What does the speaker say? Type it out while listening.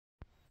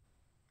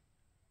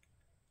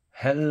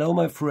Hello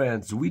my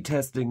friends, we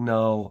testing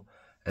now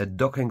a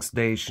docking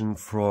station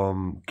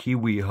from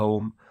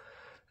KiwiHome,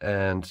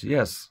 and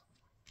yes,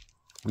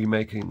 we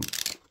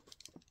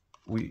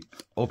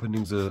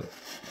opening the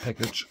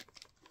package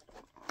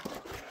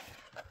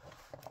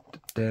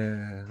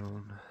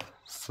down.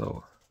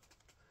 So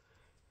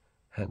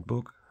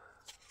handbook,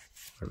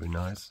 very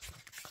nice.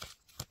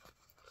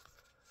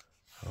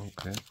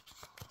 Okay,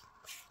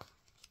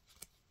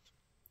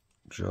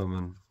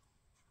 German,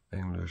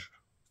 English.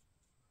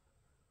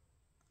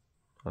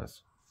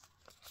 Nice.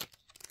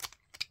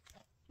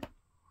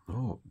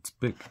 Oh, it's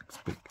big,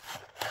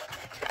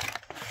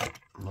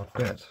 Not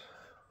bad.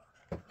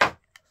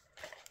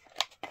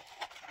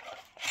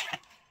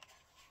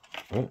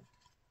 Oh,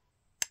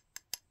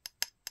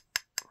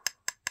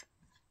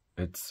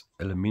 it's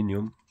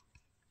aluminium.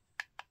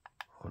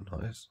 Oh,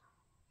 nice.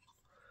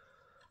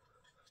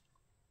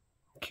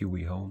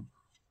 KiwiHome.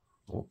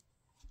 Oh,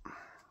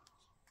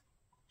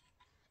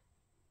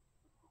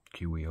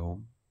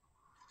 KiwiHome.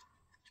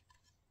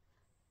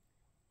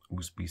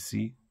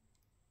 USB-C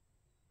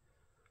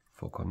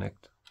for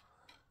connect.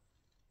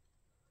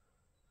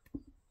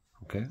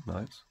 Okay,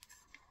 nice.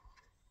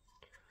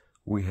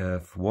 We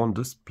have one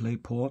display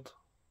port,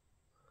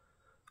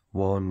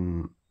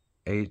 one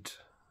 8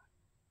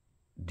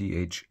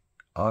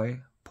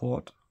 DHI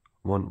port,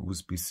 one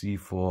USB-C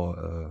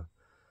for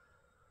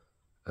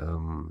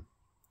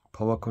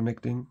power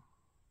connecting.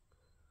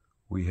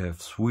 We have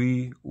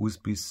 3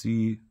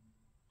 USB-C,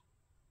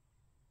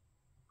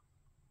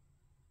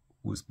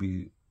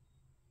 USB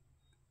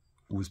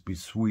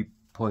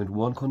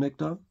 3.1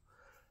 connector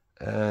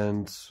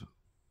and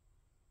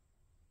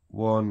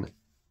one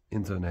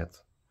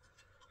internet.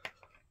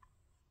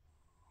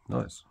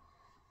 Nice.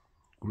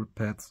 Grip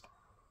pads.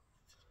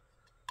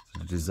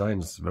 The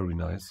design is very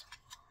nice.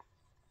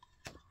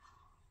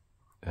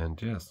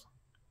 And yes,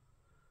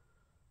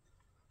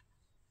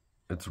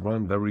 it's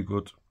run very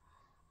good.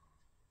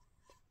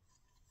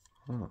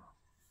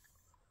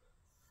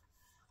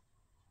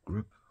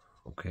 Grip,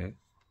 okay.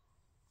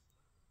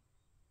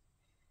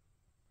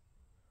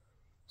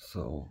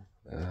 So,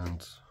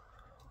 and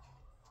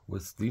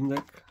with Steam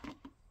Deck.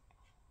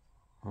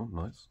 Oh,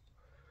 nice.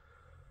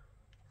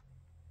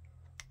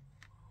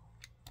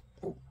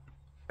 Oh.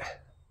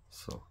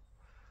 So.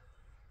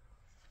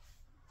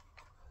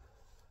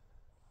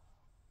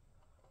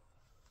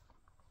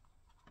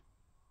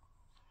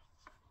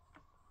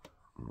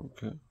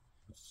 Okay,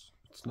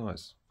 it's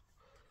nice.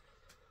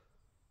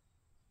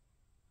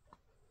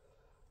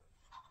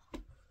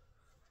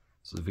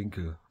 The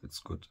Winkel, it's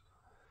good.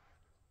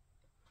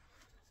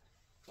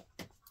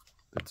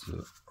 It's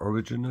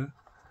original.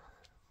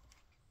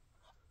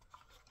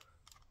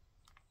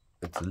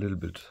 It's a little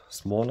bit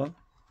smaller,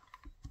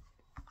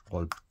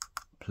 all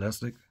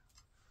plastic.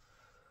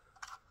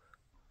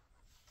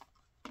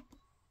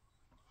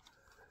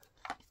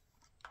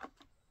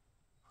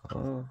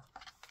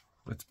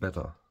 It's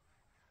better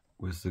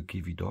with the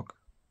Kiwi dock.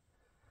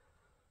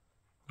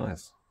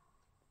 Nice.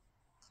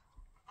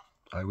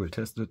 I will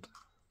test it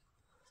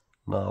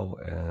now,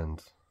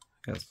 and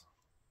yes.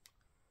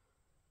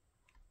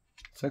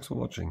 Thanks for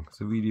watching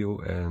the video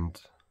and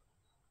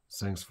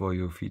thanks for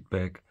your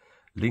feedback.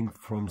 Link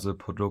from the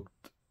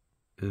product,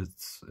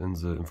 it's in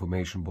the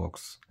information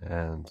box.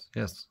 And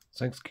yes,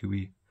 thanks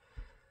Kiwi.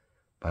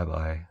 Bye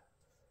bye.